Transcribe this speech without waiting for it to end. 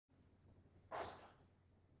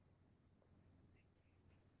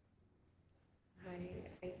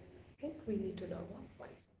we need to log off 1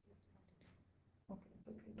 second. Okay,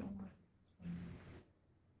 but we don't want.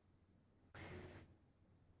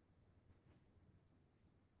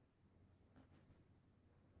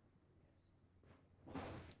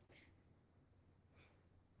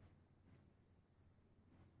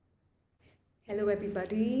 Hello,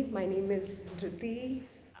 everybody. My name is Dhruti.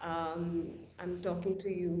 I'm talking to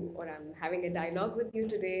you, or I'm having a dialogue with you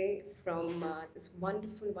today from this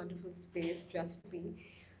wonderful, wonderful space, Just Be,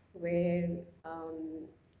 where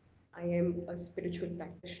I am a spiritual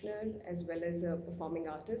practitioner as well as a performing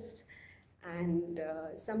artist and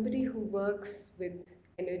somebody who works with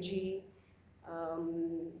energy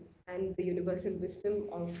um, and the universal wisdom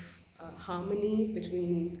of harmony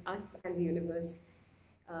between us and the universe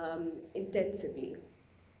intensively.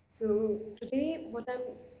 So today, what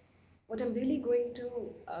I'm really going to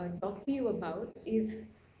talk to you about is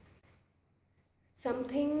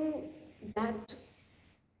something that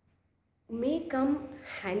may come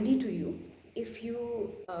handy to you if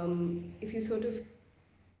you sort of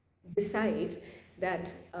decide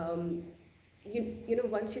that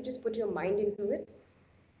once you just put your mind into it,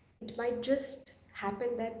 it might just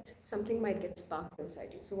happen that something might get sparked inside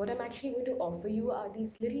you. So what I'm actually going to offer you are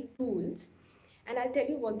these little tools, and I'll tell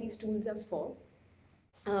you what these tools are for.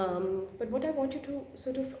 But what I want you to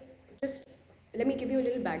sort of just let me give you a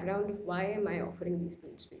little background of why am I offering these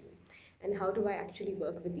tools to you, and how do I actually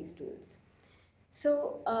work with these tools.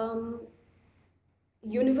 So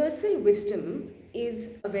universal wisdom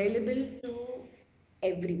is available to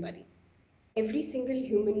everybody. Every single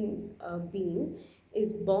human being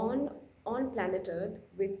is born on planet Earth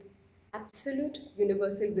with absolute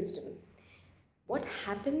universal wisdom. What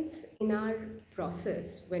happens in our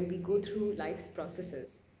process when we go through life's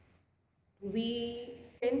processes, we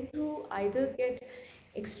tend to either get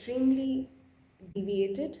extremely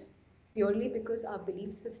deviated purely because our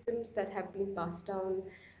belief systems that have been passed down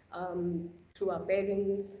through our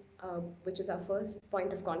parents, which is our first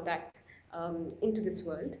point of contact into this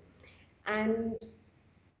world, and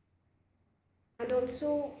and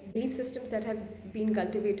also belief systems that have been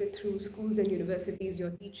cultivated through schools and universities, your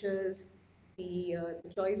teachers, the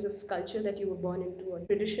choice of culture that you were born into, or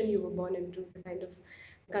tradition you were born into, the kind of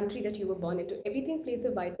country that you were born into. Everything plays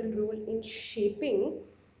a vital role in shaping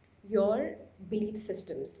your belief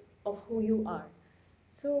systems of who you are.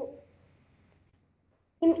 So,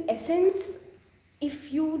 in essence,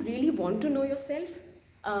 if you really want to know yourself,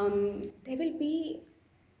 there will be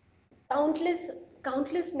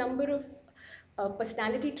countless number of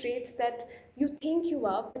personality traits that you think you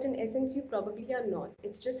are, but in essence you probably are not.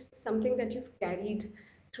 It's just something that you've carried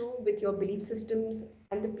through with your belief systems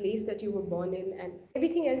and the place that you were born in and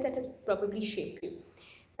everything else that has probably shaped you.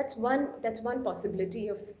 That's one possibility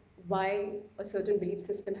of why a certain belief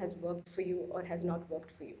system has worked for you or has not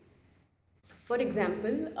worked for you. For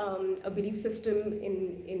example, a belief system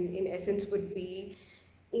in essence would be,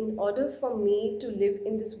 in order for me to live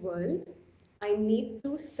in this world, I need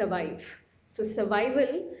to survive. So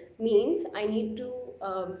survival means I need to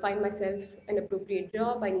find myself an appropriate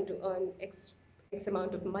job, I need to earn X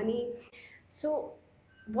amount of money. So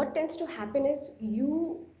what tends to happen is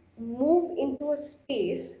you move into a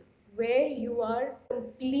space where you are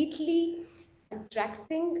completely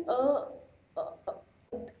attracting a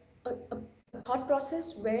thought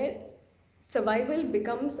process where survival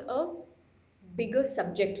becomes a bigger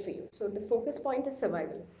subject for you. So the focus point is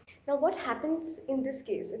survival. Now, what happens in this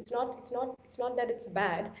case? It's not that it's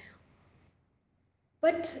bad,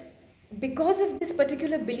 but because of this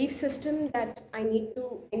particular belief system that I need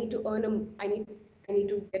to earn I need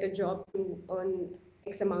to get a job to earn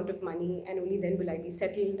X amount of money, and only then will I be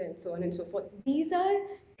settled, and so on and so forth. These are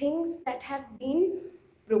things that have been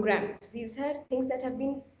programmed. These are things that have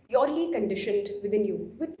been purely conditioned within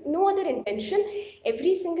you with no other intention.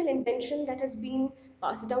 Every single intention that has been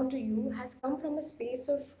passed down to you has come from a space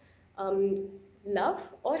of love,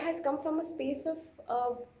 or has come from a space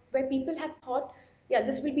of where people have thought, yeah,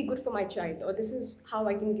 this will be good for my child, or this is how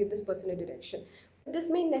I can give this person a direction. But this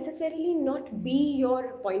may necessarily not be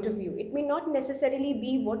your point of view. It may not necessarily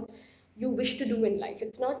be what you wish to do in life.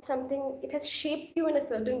 It's not something, it has shaped you in a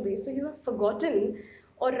certain way. So you have forgotten,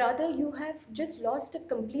 or rather, you have just lost a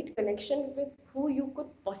complete connection with who you could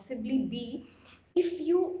possibly be if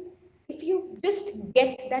you just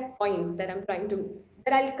get that point that I'm trying to,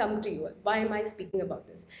 that I'll come to you. Why am I speaking about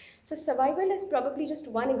this? So survival is probably just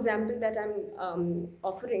one example that I'm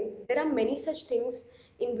offering. There are many such things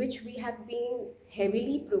in which we have been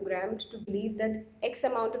heavily programmed to believe that X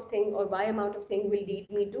amount of thing or Y amount of thing will lead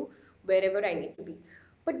me to wherever I need to be.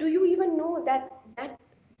 But do you even know that that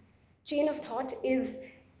chain of thought is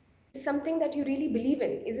is something that you really believe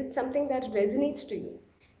in? Is it something that resonates to you?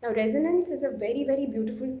 Now, resonance is a very, very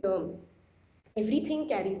beautiful term. Everything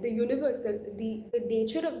carries the universe, the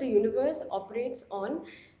nature of the universe operates on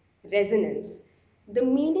resonance. The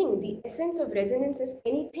meaning, the essence of resonance is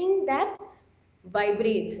anything that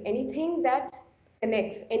vibrates, anything that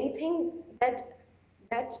connects, anything that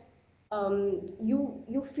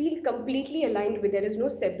you feel completely aligned with. There is no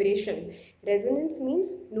separation. Resonance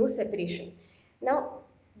means no separation. Now,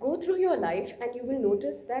 go through your life and you will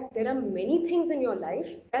notice that there are many things in your life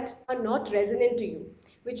that are not resonant to you,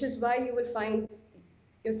 which is why you will find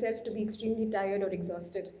yourself to be extremely tired or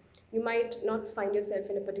exhausted. You might not find yourself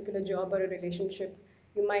in a particular job or a relationship.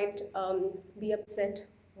 You might be upset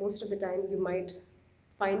most of the time. You might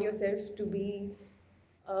find yourself to be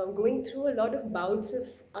going through a lot of bouts of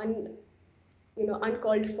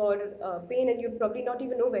uncalled for pain, and you probably not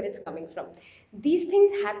even know where it's coming from. These things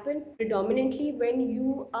happen predominantly when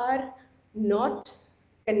you are not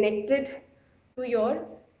connected to your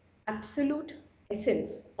absolute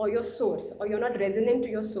essence or your source, or you're not resonant to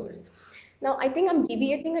your source. Now, I think I'm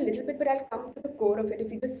deviating a little bit, but I'll come to the core of it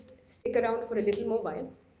if you just stick around for a little more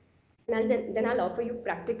while. And then I'll offer you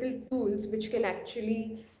practical tools which can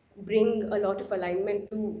actually bring a lot of alignment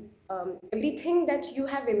to everything that you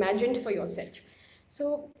have imagined for yourself.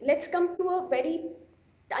 So let's come to a very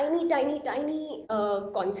tiny, tiny, tiny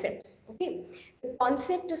concept. Okay, the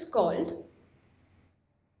concept is called,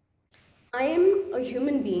 I am a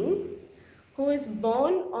human being who is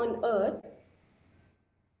born on earth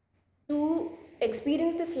to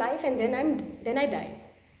experience this life, and then I die.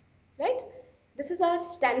 Right? This is our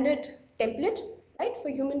standard template, right, for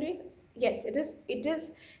human race. Yes, it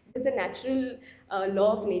is the natural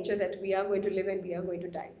law of nature that we are going to live and we are going to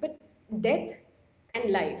die. But death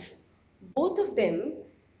and life, both of them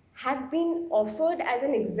have been offered as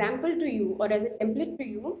an example to you or as a template to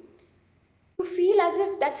you to feel as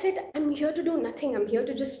if that's it, I'm here to do nothing. I'm here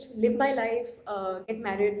to just live my life, get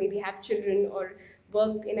married, maybe have children, or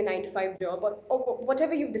work in a 9 to 5 job, or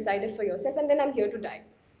whatever you've decided for yourself, and then I'm here to die.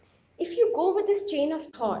 If you go with this chain of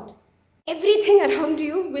thought, everything around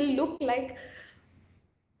you will look like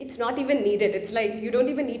it's not even needed. It's like you don't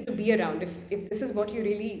even need to be around if this is what you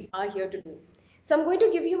really are here to do. So I'm going to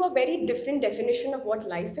give you a very different definition of what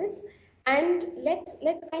life is, and let's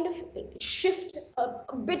kind of shift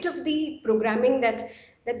a bit of the programming that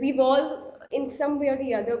we've all, in some way or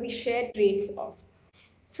the other, we share traits of.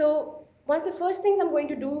 So one of the first things I'm going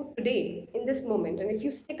to do today in this moment, and if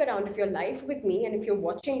you stick around, if you're live with me and if you're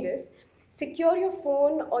watching this, secure your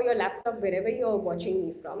phone or your laptop wherever you're watching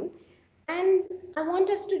me from. And I want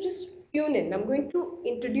us to just tune in. I'm going to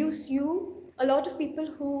introduce you a lot of people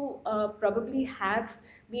who probably have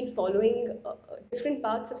been following different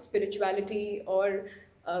parts of spirituality or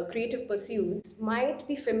creative pursuits might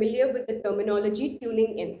be familiar with the terminology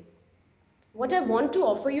tuning in. What I want to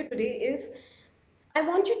offer you today is, I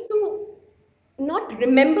want you to not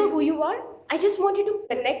remember who you are. I just want you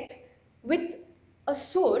to connect with a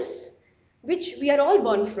source which we are all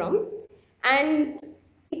born from. And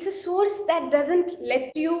it's a source that doesn't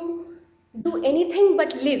let you do anything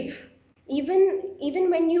but live. Even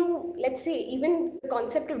when you, let's say, even the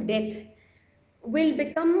concept of death will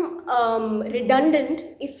become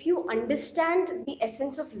redundant if you understand the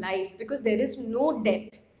essence of life, because there is no death,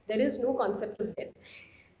 there is no concept of death.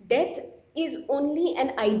 Death is only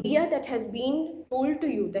an idea that has been told to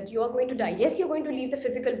you that you are going to die. Yes, you're going to leave the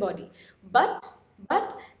physical body, but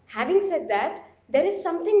but having said that, there is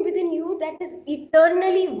something within you that is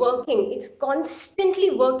eternally working. It's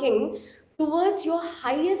constantly working towards your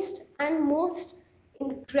highest and most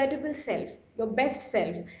incredible self, your best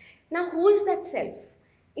self. Now, who is that self?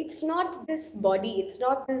 It's not this body, it's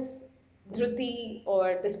not this Dhruti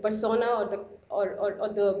or this persona or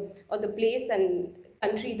the place and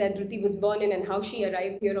country that Dhruti was born in and how she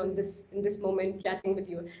arrived here on this in this moment chatting with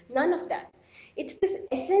you. None of that. It's this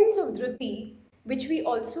essence of Dhruti, which we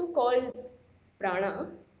also call prana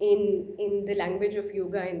in the language of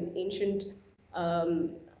yoga and ancient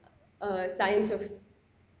um, science of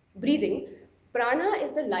breathing. Prana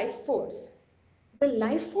is the life force. The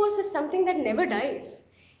life force is something that never dies.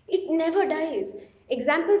 It never dies.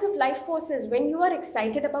 Examples of life forces: when you are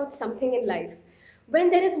excited about something in life, when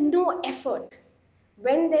there is no effort,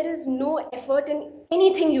 when there is no effort in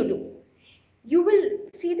anything you do, you will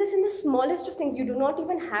see this in the smallest of things. You do not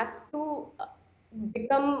even have to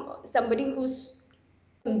become somebody who's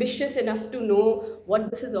ambitious enough to know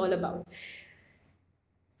what this is all about.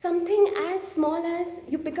 Something as small as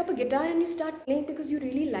you pick up a guitar and you start playing because you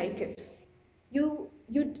really like it. You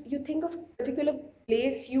think of a particular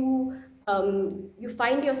place you you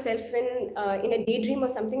find yourself in a daydream or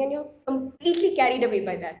something, and you're completely carried away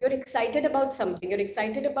by that. You're excited about something. You're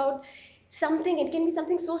excited about something. It can be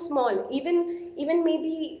something so small, even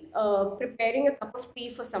maybe preparing a cup of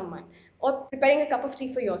tea for someone, or preparing a cup of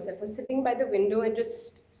tea for yourself, or sitting by the window and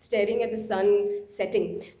just staring at the sun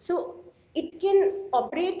setting. So it can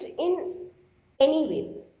operate in any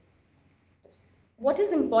way. What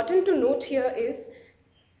is important to note here is,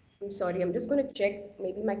 I'm sorry, I'm just going to check.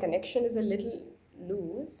 Maybe my connection is a little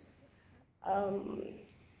loose. Um,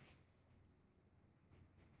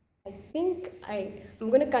 I'm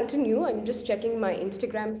going to continue. I'm just checking my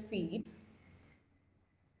Instagram feed.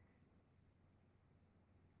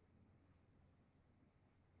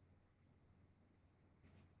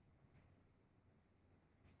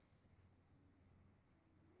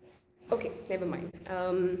 Okay, never mind.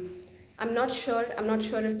 I'm not sure if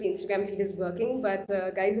the Instagram feed is working, but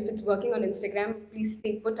guys, if it's working on Instagram, please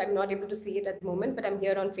stay put. I'm not able to see it at the moment, but I'm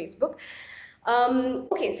here on Facebook.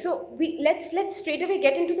 Okay, so let's straight away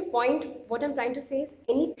get into the point. What I'm trying to say is,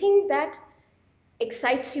 anything that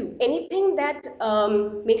excites you, anything that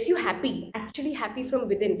makes you happy, actually happy from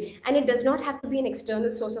within, and it does not have to be an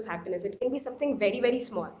external source of happiness. It can be something very, very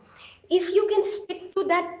small. If you can stick to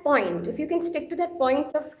that point, if you can stick to that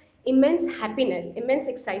point of immense happiness, immense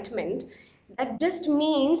excitement, that just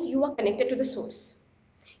means you are connected to the source.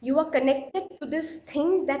 You are connected to this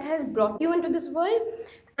thing that has brought you into this world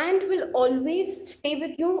and will always stay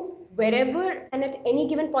with you wherever and at any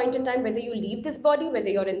given point in time, whether you leave this body, whether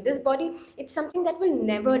you're in this body. It's something that will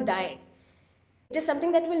never die. It is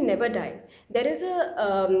something that will never die. There is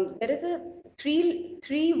a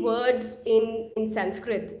three words in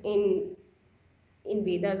Sanskrit, in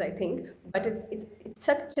Vedas, I think, but it's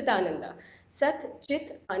Sat Chit Ananda. Sat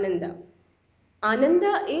Chit Ananda.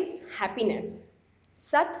 Ananda is happiness.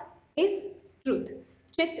 Sat is truth.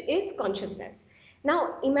 Chit is consciousness.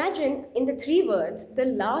 Now imagine, in the three words, the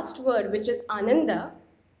last word, which is Ananda,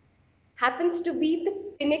 happens to be the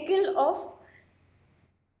pinnacle of,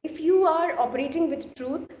 if you are operating with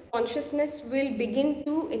truth, consciousness will begin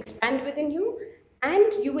to expand within you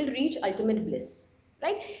and you will reach ultimate bliss.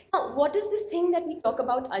 Right? Now, what is this thing that we talk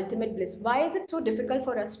about, ultimate bliss? Why is it so difficult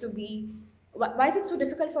for us to be? Why is it so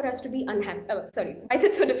difficult for us to be unhappy? Sorry, why is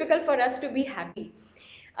it so difficult for us to be happy?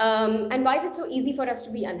 And why is it so easy for us to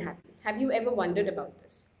be unhappy? Have you ever wondered about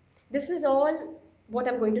this? This is all what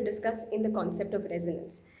I'm going to discuss in the concept of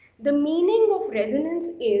resonance. The meaning of resonance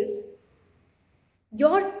is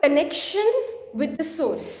your connection with the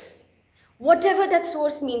source, whatever that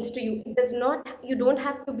source means to you. It does not, you don't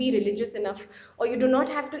have to be religious enough, or you do not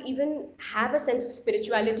have to even have a sense of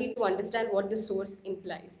spirituality to understand what the source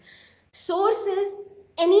implies. Source is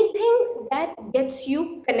anything that gets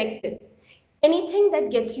you connected, anything that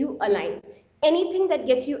gets you aligned, anything that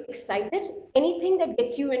gets you excited, anything that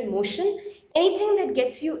gets you in motion, anything that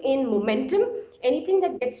gets you in momentum, anything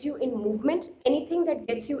that gets you in movement, anything that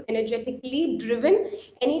gets you energetically driven,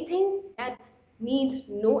 anything that needs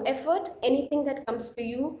no effort, anything that comes to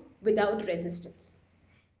you without resistance.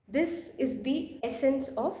 This is the essence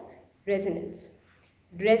of resonance.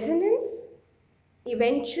 Resonance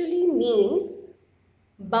eventually means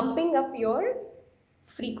bumping up your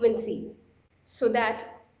frequency, so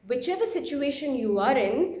that whichever situation you are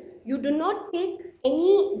in, you do not take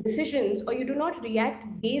any decisions, or you do not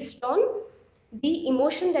react based on the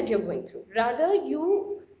emotion that you're going through. Rather,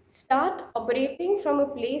 you start operating from a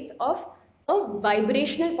place of a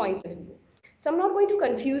vibrational point of view. So I'm not going to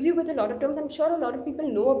confuse you with a lot of terms. I'm sure a lot of people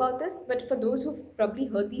know about this, but for those who've probably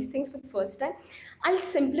heard these things for the first time, I'll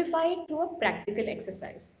simplify it to a practical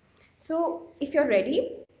exercise. So if you're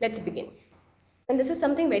ready, let's begin. And this is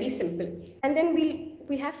something very simple. And then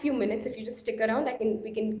we have few minutes. If you just stick around,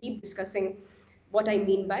 we can keep discussing what I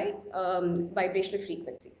mean by vibrational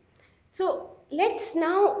frequency. So let's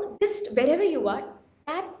now, just wherever you are,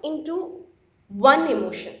 tap into one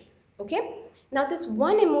emotion. Okay. Now this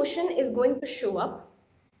one emotion is going to show up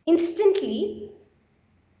instantly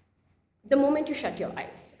the moment you shut your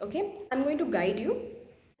eyes. Okay, I'm going to guide you,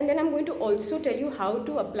 and then I'm going to also tell you how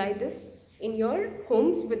to apply this in your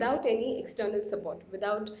homes without any external support,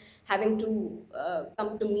 without having to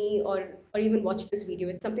come to me, or even watch this video.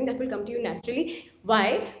 It's something that will come to you naturally.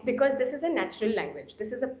 Why? Because this is a natural language.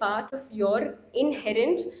 This is a part of your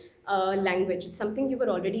inherent language. It's something you were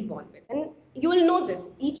already born with, and you will know this.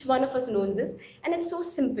 Each one of us knows this, and it's so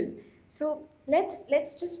simple. So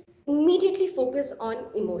let's just immediately focus on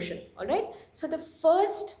emotion. All right. So the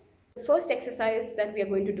first exercise that we are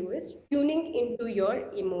going to do is tuning into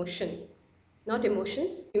your emotion, not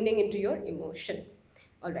emotions. Tuning into your emotion.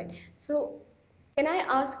 All right. So can I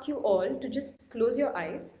ask you all to just close your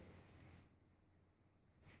eyes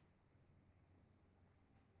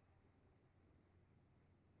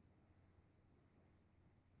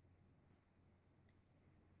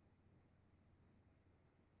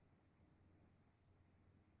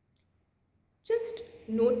Just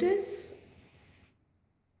notice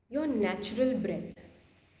your natural breath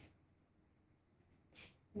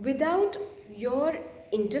without your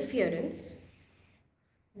interference,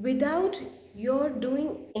 without your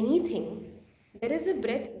doing anything. There is a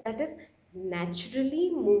breath that is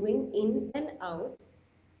naturally moving in and out,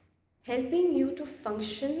 helping you to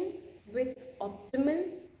function with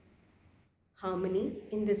optimal harmony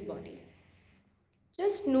in this body.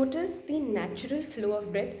 Just notice the natural flow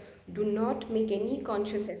of breath. Do not make any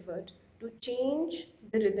conscious effort to change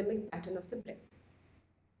the rhythmic pattern of the breath.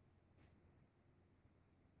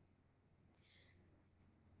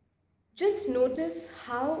 Just notice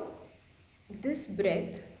how this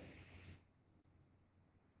breath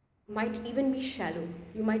might even be shallow.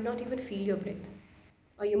 You might not even feel your breath,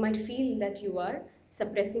 or you might feel that you are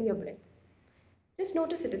suppressing your breath. Just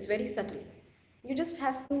notice it, it's very subtle. You just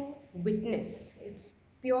have to witness, it's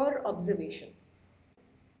pure observation.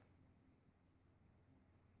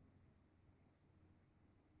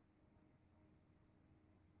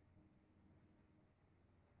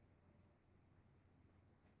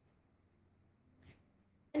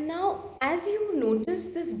 And now, as you notice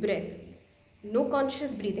this breath, no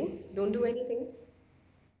conscious breathing, don't do anything,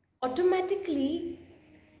 automatically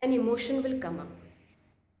an emotion will come up.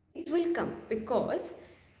 It will come because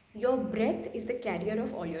your breath is the carrier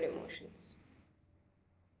of all your emotions.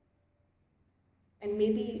 And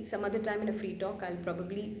maybe some other time in a free talk, I'll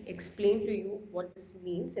probably explain to you what this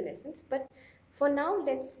means in essence. But for now,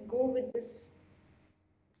 let's go with this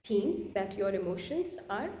theme that your emotions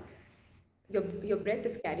are, your breath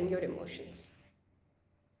is carrying your emotions.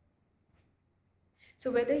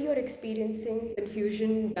 So whether you're experiencing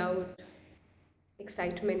confusion, doubt,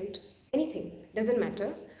 excitement, anything, doesn't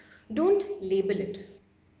matter. Don't label it.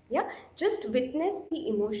 Yeah, just witness the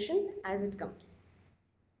emotion as it comes.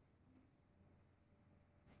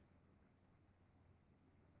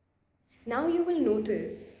 Now you will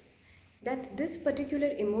notice that this particular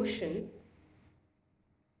emotion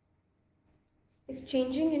is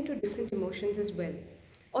changing into different emotions as well.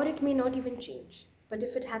 Or it may not even change. But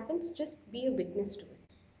if it happens, just be a witness to it.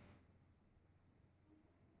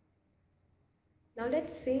 Now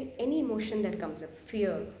let's say any emotion that comes up,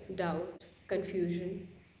 fear, doubt, confusion,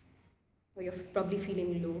 or you're probably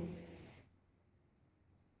feeling low,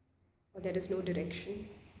 or there is no direction,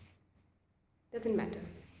 doesn't matter.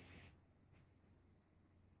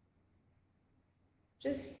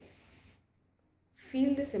 Just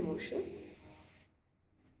feel this emotion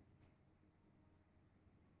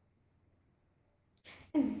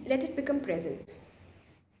and let it become present.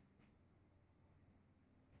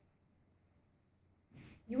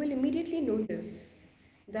 You will immediately notice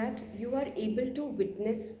that you are able to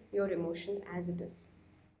witness your emotion as it is.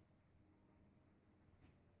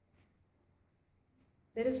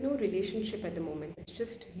 There is no relationship at the moment. It's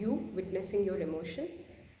just you witnessing your emotion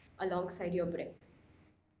alongside your breath.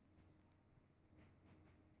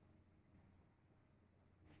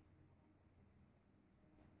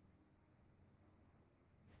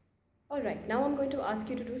 All right, now I'm going to ask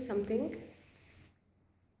you to do something.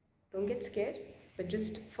 Don't get scared, but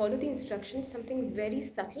just follow the instructions, something very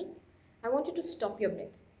subtle. I want you to stop your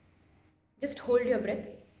breath. Just hold your breath.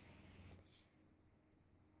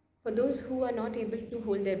 For those who are not able to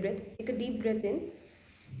hold their breath, take a deep breath in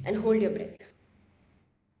and hold your breath.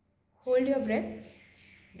 Hold your breath.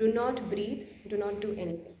 Do not breathe. Do not do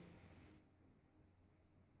anything.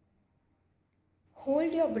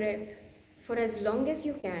 Hold your breath for as long as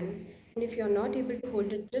you can, and if you're not able to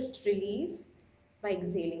hold it, just release by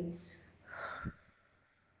exhaling.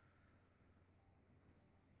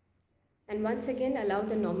 And once again, allow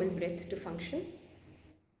the normal breath to function.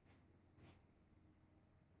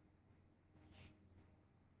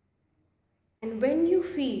 And when you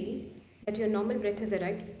feel that your normal breath has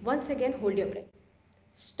arrived, once again hold your breath.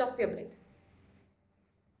 Stop your breath.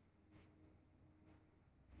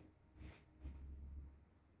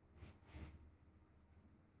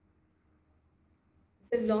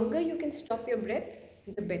 The longer you can stop your breath,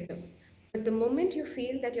 the better. But the moment you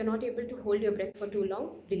feel that you're not able to hold your breath for too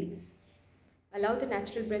long, release. Allow the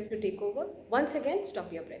natural breath to take over. Once again,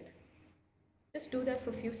 stop your breath. Just do that for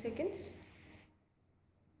a few seconds.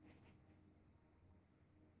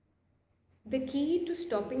 The key to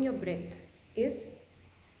stopping your breath is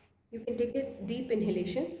you can take a deep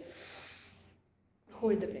inhalation,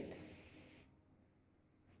 hold the breath,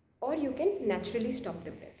 or you can naturally stop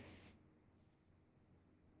the breath.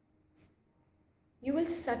 You will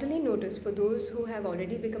subtly notice, for those who have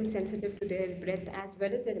already become sensitive to their breath as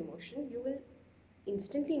well as their emotion, you will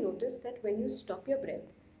instantly notice that when you stop your breath,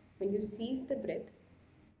 when you cease the breath,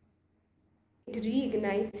 it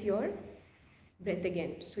reignites your breath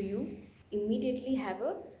again. So you immediately have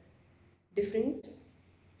a different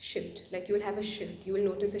shift, like you will have a shift, you will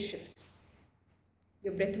notice a shift.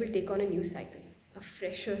 Your breath will take on a new cycle, a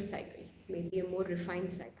fresher cycle, maybe a more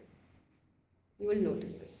refined cycle. You will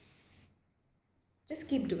notice this. Just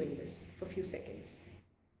keep doing this for a few seconds.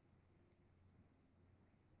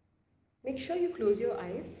 Make sure you close your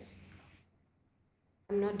eyes.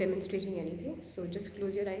 I'm not demonstrating anything, so just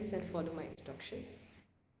close your eyes and follow my instruction.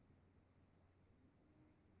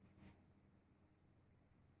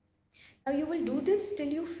 Now you will do this till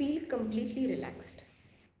you feel completely relaxed.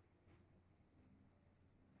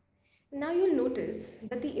 Now you'll notice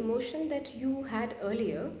that the emotion that you had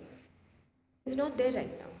earlier is not there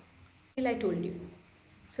right now, till I told you.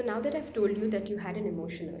 So now that I've told you that you had an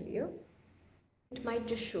emotion earlier, it might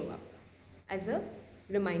just show up as a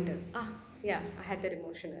reminder. Ah, yeah, I had that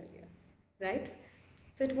emotion earlier, right?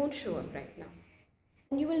 So it won't show up right now.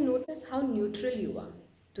 And you will notice how neutral you are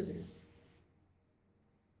to this.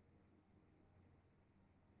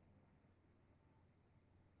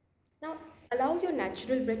 Now, allow your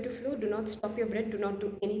natural breath to flow. Do not stop your breath. Do not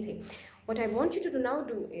do anything. What I want you to now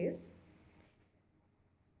do is,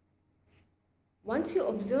 once you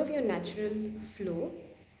observe your natural flow,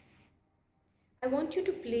 I want you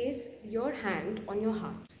to place your hand on your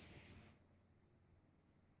heart.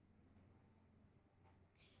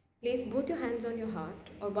 Place both your hands on your heart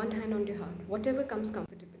or one hand on your heart, whatever comes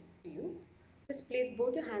comfortable to you. Just place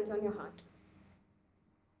both your hands on your heart.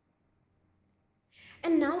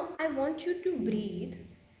 And now I want you to breathe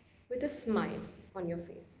with a smile on your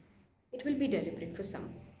face. It will be deliberate for some,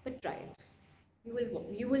 but try it.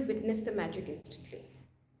 You will witness the magic instantly.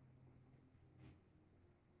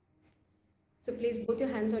 So place both your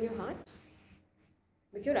hands on your heart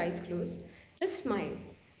with your eyes closed. Just smile.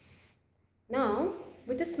 Now,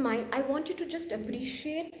 with a smile, I want you to just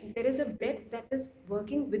appreciate there is a breath that is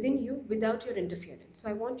working within you without your interference. So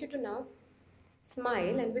I want you to now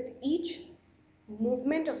smile, and with each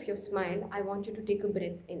movement of your smile, I want you to take a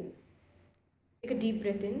breath in. Take a deep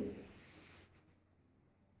breath in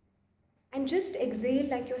and just exhale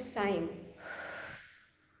like you're sighing.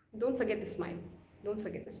 Don't forget the smile. Don't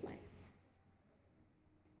forget the smile.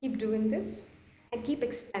 Keep doing this and keep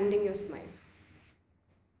expanding your smile.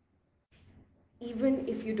 Even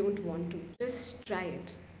if you don't want to, just try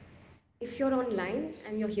it. If you're online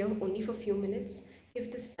and you're here only for a few minutes,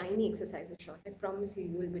 give this tiny exercise a shot. I promise you,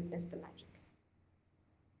 you will witness the magic.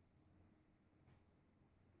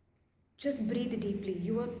 Just breathe deeply.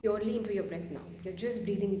 You are purely into your breath now. You're just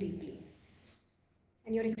breathing deeply.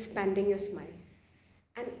 And you're expanding your smile.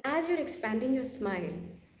 And as you're expanding your smile,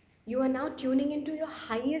 you are now tuning into your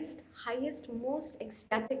highest, most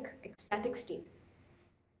ecstatic state.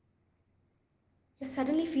 Just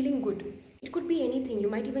suddenly feeling good. It could be anything. You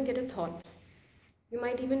might even get a thought. You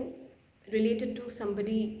might even relate it to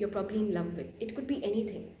somebody you're probably in love with. It could be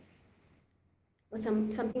anything. Or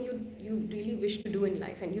something you really wish to do in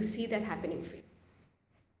life and you see that happening for you.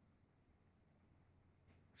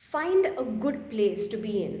 Find a good place to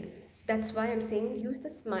be in. So that's why I'm saying use the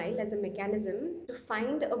smile as a mechanism to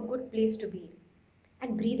find a good place to be in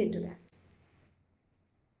and breathe into that.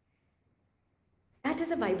 That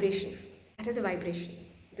is a vibration. That is a vibration.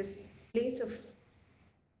 This place of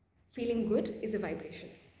feeling good is a vibration.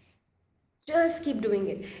 Just keep doing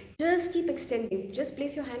it. Just keep extending. Just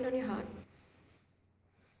place your hand on your heart.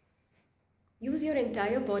 Use your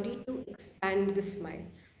entire body to expand the smile.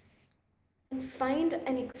 And find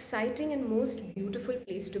an exciting and most beautiful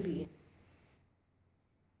place to be in.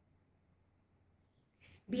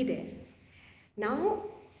 Be there. Now,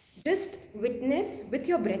 just witness with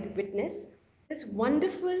your breath, witness this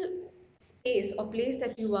wonderful space or place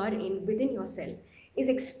that you are in within yourself is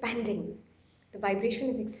expanding. The vibration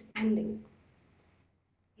is expanding.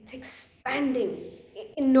 It's expanding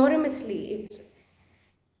enormously.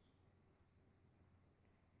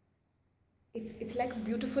 It's like a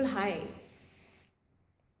beautiful high.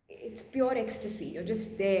 It's pure ecstasy. You're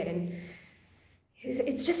just there and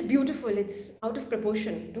it's just beautiful. It's out of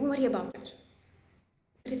proportion. Don't worry about it.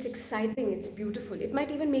 But it's exciting, it's beautiful. It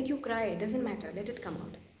might even make you cry. It doesn't matter. Let it come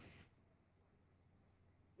out.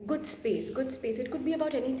 Good space, good space. It could be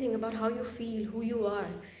about anything, about how you feel, who you are.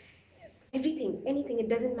 Everything, anything. It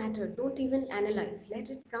doesn't matter. Don't even analyze. Let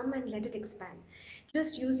it come and let it expand.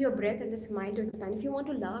 Just use your breath and the smile to expand. If you want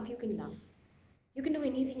to laugh, you can laugh. You can do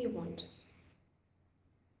anything you want.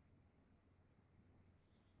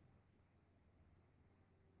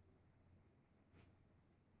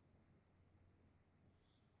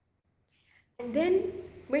 And then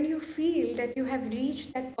when you feel that you have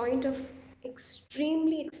reached that point of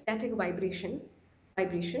extremely ecstatic vibration,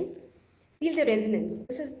 Feel the resonance.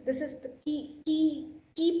 This is the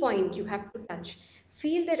key point you have to touch.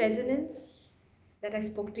 Feel the resonance that I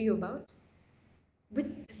spoke to you about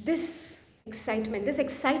with this excitement. This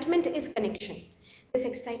excitement is connection. This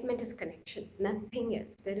excitement is connection. Nothing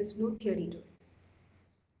else. There is no theory to it.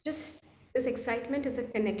 Just this excitement is a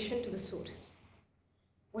connection to the source,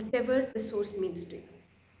 whatever the source means to you.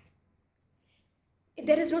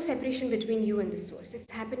 There is no separation between you and the source. It's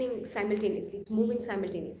happening simultaneously. It's moving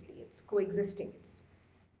simultaneously. It's coexisting. It's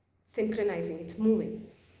synchronizing. It's moving.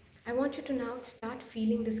 I want you to now start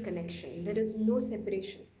feeling this connection. There is no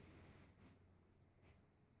separation.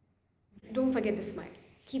 Don't forget the smile.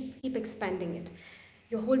 Keep expanding it.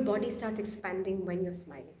 Your whole body starts expanding when you're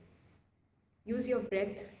smiling. Use your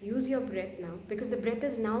breath. Use your breath now, because the breath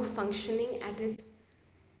is now functioning at its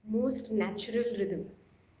most natural rhythm.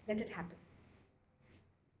 Let it happen.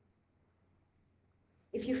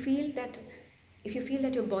 If you feel that if you feel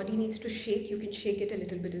that your body needs to shake, you can shake it a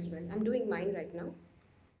little bit as well. I'm doing mine right now.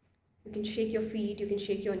 You can shake your feet, you can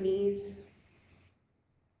shake your knees.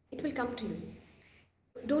 It will come to you.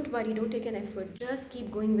 Don't worry, don't take an effort. Just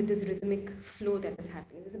keep going with this rhythmic flow that is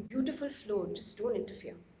happening. There's a beautiful flow, just don't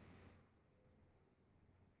interfere.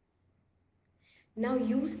 Now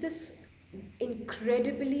use this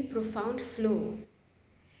incredibly profound flow.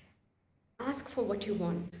 Ask for what you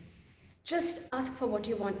want. Just ask for what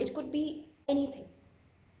you want. It could be anything.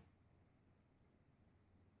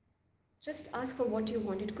 Just ask for what you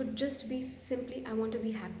want. It could just be simply, I want to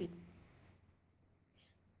be happy.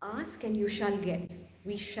 Ask and you shall get.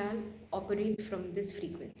 We shall operate from this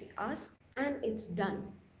frequency. Ask and it's done.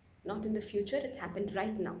 Not in the future, it's happened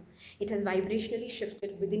right now. It has vibrationally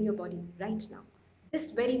shifted within your body right now.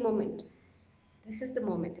 This very moment. This is the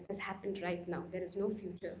moment. It has happened right now. There is no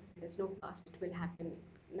future. There is no past. It will happen.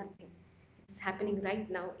 Nothing. It's happening right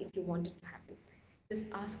now if you want it to happen. Just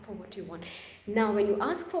ask for what you want. Now, when you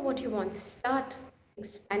ask for what you want, start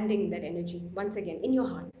expanding that energy once again in your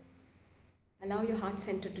heart. Allow your heart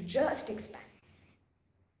center to just expand.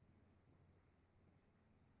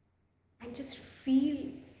 And just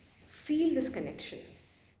feel this connection.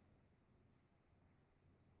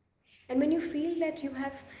 And when you feel that you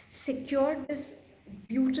have secured this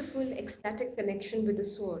beautiful ecstatic connection with the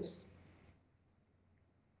source,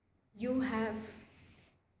 you have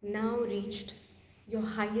now reached your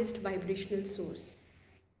highest vibrational source.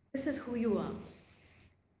 This is who you are,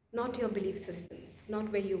 not your belief systems,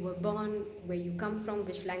 not where you were born, where you come from,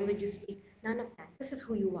 which language you speak, none of that. This is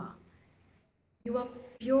who you are. You are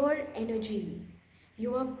pure energy.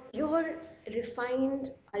 You are pure,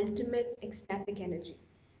 refined, ultimate, ecstatic energy.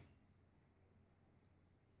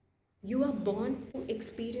 You are born to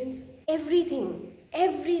experience everything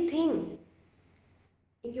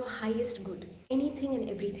in your highest good, anything and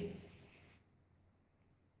everything.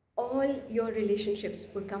 All your relationships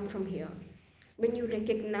will come from here. When you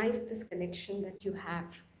recognize this connection that you have,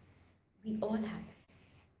 we all have it.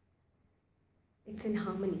 It's in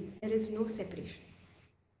harmony. There is no separation.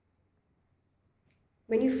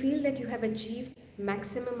 When you feel that you have achieved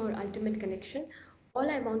maximum or ultimate connection, all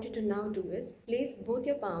I want you to now do is place both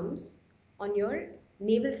your palms on your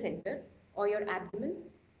navel center or your abdomen,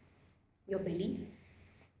 your belly,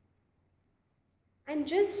 and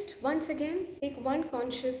just once again take one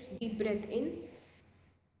conscious deep breath in,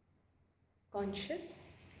 conscious,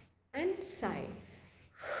 and sigh.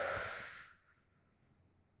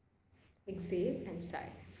 Exhale and sigh.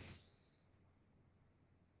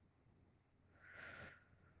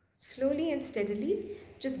 Slowly and steadily,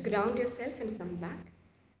 just ground yourself and come back.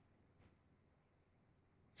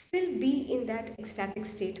 Still be in that ecstatic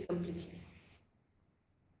state completely.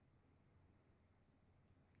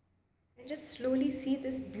 And just slowly see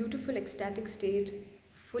this beautiful ecstatic state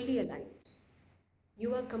fully aligned.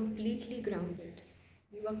 You are completely grounded.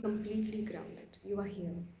 You are completely grounded. You are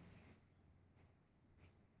here.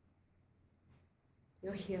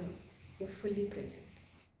 You're here. You're fully present.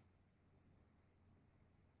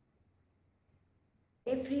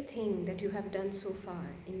 Everything that you have done so far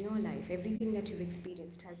in your life, everything that you've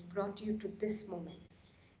experienced has brought you to this moment.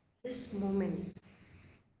 This moment.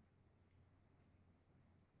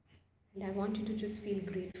 And I want you to just feel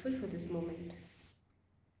grateful for this moment.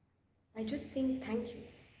 I just sing thank you.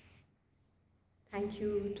 Thank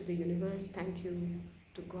you to the universe. Thank you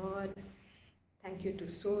to God. Thank you to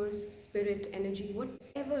source, spirit, energy,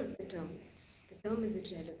 whatever the term is. The term is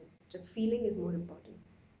irrelevant. The feeling is more important.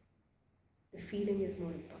 The feeling is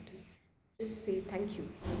more important. Just say thank you.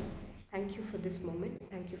 Thank you for this moment.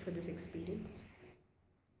 Thank you for this experience.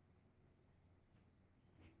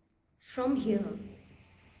 From here,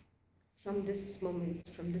 from this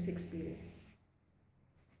moment, from this experience,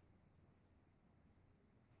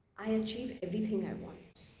 I achieve everything I want.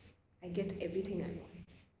 I get everything I want.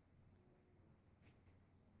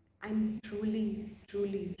 I'm truly,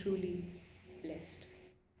 truly, truly blessed.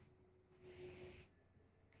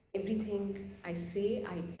 Everything I say,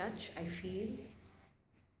 I touch, I feel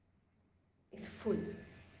is full.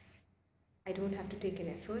 I don't have to take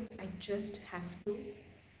an effort. I just have to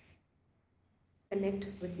connect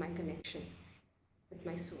with my connection, with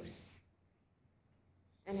my source.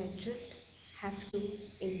 And I just have to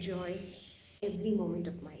enjoy every moment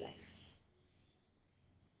of my life.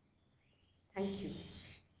 Thank you.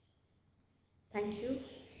 Thank you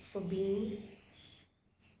for being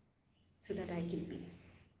so that I can be.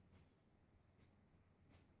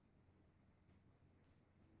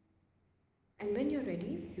 And when you're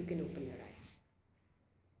ready, you can open your eyes.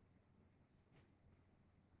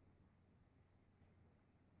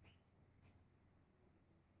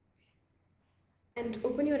 And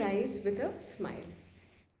open your eyes with a smile.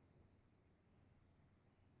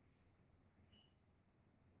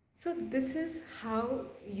 So this is how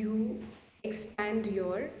you expand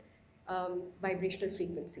your vibrational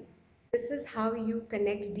frequency. This is how you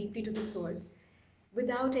connect deeply to the source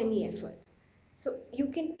without any effort. So you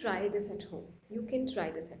can try this at home. You can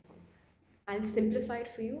try this at home. I'll simplify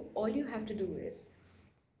it for you. All you have to do is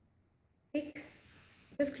take,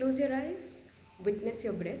 just close your eyes, witness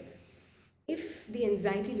your breath. If the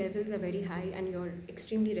anxiety levels are very high and you're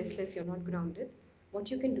extremely restless, you're not grounded, what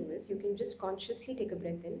you can do is you can just consciously take a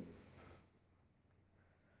breath in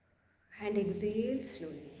and exhale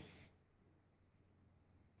slowly.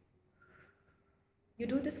 You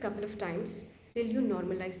do this couple of times till you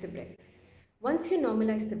normalize the breath. Once you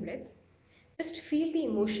normalize the breath, just feel the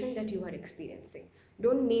emotion that you are experiencing.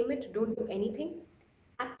 Don't name it, don't do anything.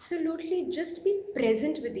 Absolutely just be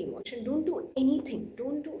present with the emotion. Don't do anything.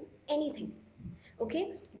 Don't do anything.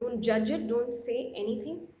 Okay? Don't judge it, don't say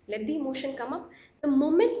anything. Let the emotion come up. The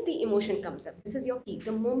moment the emotion comes up, this is your key.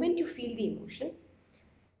 The moment you feel the emotion,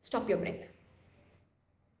 stop your breath.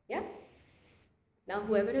 Yeah? Now,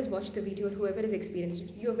 whoever has watched the video or whoever has experienced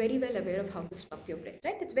it, you're very well aware of how to stop your breath,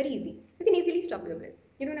 right? It's very easy. You can easily stop your breath.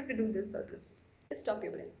 You don't have to do this or this. Just stop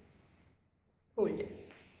your breath. Hold.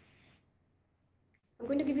 I'm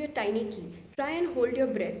going to give you a tiny key. Try and hold your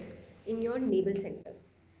breath in your navel center,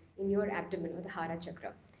 in your abdomen or the Hara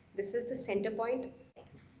chakra. This is the center point.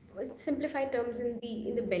 Simplified terms in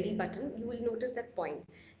the belly button, you will notice that point,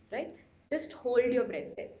 right? Just hold your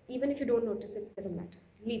breath there. Even if you don't notice it, doesn't matter.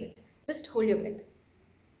 Leave it. Just hold your breath.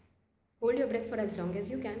 Hold your breath for as long as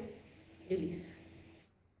you can. Release.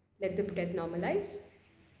 Let the breath normalize.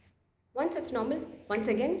 Once it's normal, once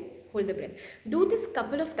again, hold the breath. Do this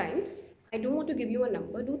couple of times. I don't want to give you a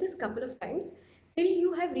number. Do this couple of times till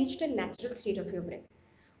you have reached a natural state of your breath.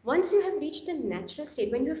 Once you have reached the natural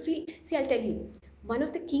state, when you feel, see, I'll tell you, one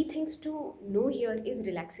of the key things to know here is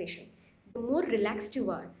relaxation. The more relaxed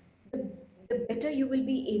you are, the better you will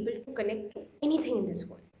be able to connect to anything in this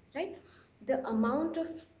world, right? The amount of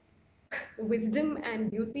wisdom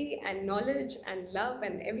and beauty and knowledge and love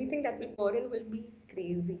and everything that will pour in will be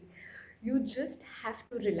crazy. You just have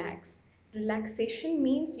to relax. Relaxation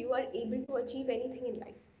means you are able to achieve anything in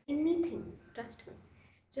life. Anything. Trust me.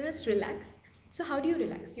 Just relax. So how do you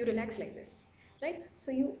relax? You relax like this, right?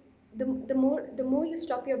 So the more you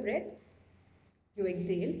stop your breath, you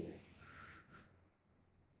exhale,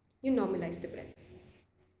 you normalize the breath.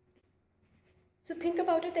 So think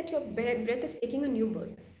about it that your breath is taking a new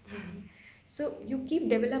birth. So you keep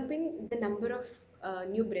developing the number of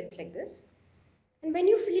new breaths like this. And when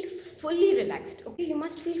you feel fully relaxed, okay, you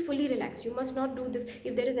must feel fully relaxed. You must not do this.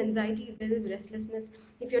 If there is anxiety, if there is restlessness,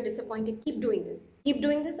 if you're disappointed, keep doing this. Keep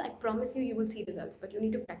doing this. I promise you, you will see results. But you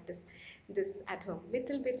need to practice this at home.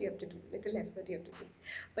 Little bit you have to do, little effort you have to do.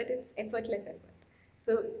 But it's effortless effort.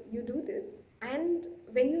 So you do this, and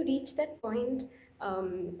when you reach that point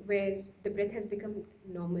where the breath has become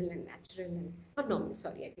normal and natural and not normal,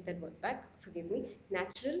 sorry, I take that word back, forgive me,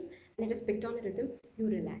 natural, and it has picked on a rhythm, you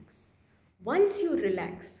relax. Once you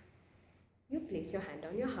relax, you place your hand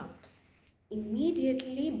on your heart.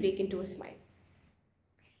 Immediately break into a smile.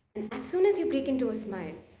 And as soon as you break into a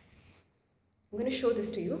smile, I'm going to show this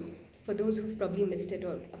to you. For those who've probably missed it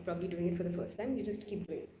or are probably doing it for the first time, you just keep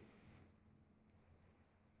doing this.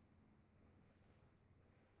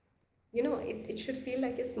 It should feel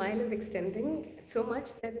like your smile is extending so much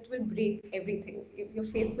that it will break everything. Your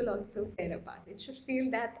face will also tear apart. It should feel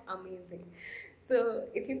that amazing. So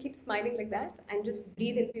if you keep smiling like that and just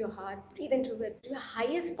breathe into your heart, breathe into it to your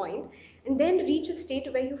highest point, and then reach a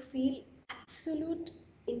state where you feel absolute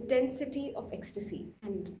intensity of ecstasy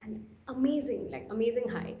and amazing, like amazing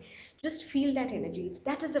high. Just feel that energy.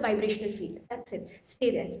 That is the vibrational field. That's it.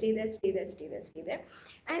 Stay there, stay there, stay there, stay there, stay there.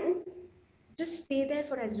 And just stay there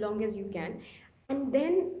for as long as you can. And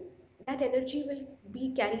then that energy will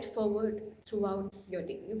be carried forward throughout your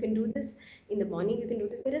day. You can do this in the morning, you can do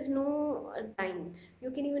this. There is no time. You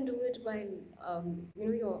can even do it while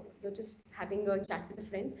you're just having a chat with a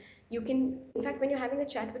friend. You can, in fact, when you're having a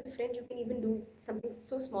chat with a friend, you can even do something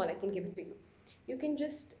so small. I can give it to you. You can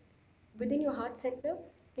just, within your heart center,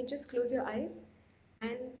 you can just close your eyes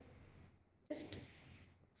and just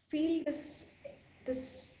feel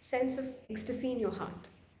this sense of ecstasy in your heart.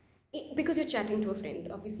 Because you're chatting to a friend,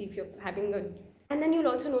 obviously, if you're having a, and then you'll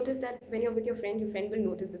also notice that when you're with your friend will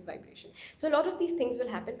notice this vibration. So a lot of these things will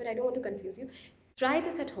happen, but I don't want to confuse you. Try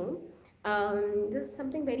this at home. This is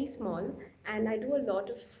something very small, and I do a lot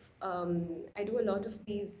of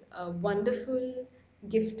these wonderful,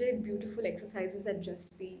 gifted, beautiful exercises at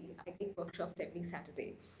Just Be. I take workshops every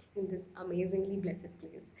Saturday in this amazingly blessed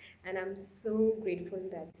place, and I'm so grateful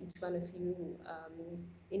that each one of you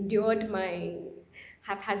endured my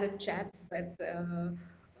haphazard chat, but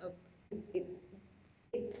it,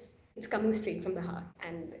 it's coming straight from the heart,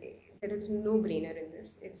 and there is no brainer in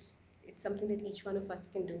this. It's something that each one of us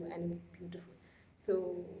can do, and it's beautiful.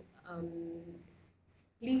 So um,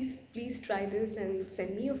 please try this and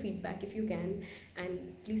send me your feedback if you can, and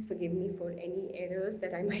please forgive me for any errors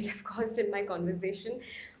that I might have caused in my conversation.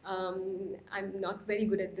 I'm not very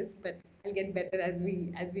good at this, but I'll get better as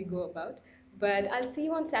we go about. But I'll see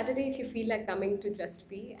you on Saturday if you feel like coming to Just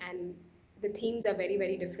Be. And the themes are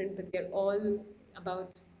very different, but they're all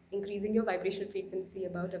about increasing your vibrational frequency,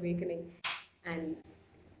 about awakening, and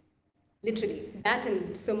literally that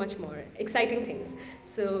and so much more exciting things.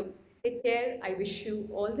 So take care. I wish you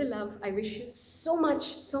all the love. I wish you so much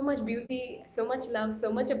beauty, so much love,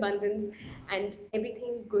 so much abundance, and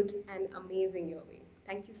everything good and amazing your way.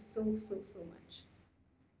 Thank you so much.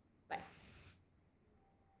 Bye.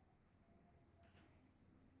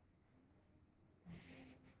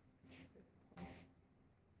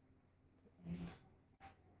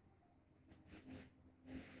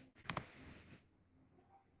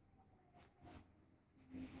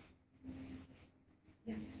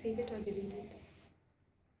 Yeah, save it or delete it.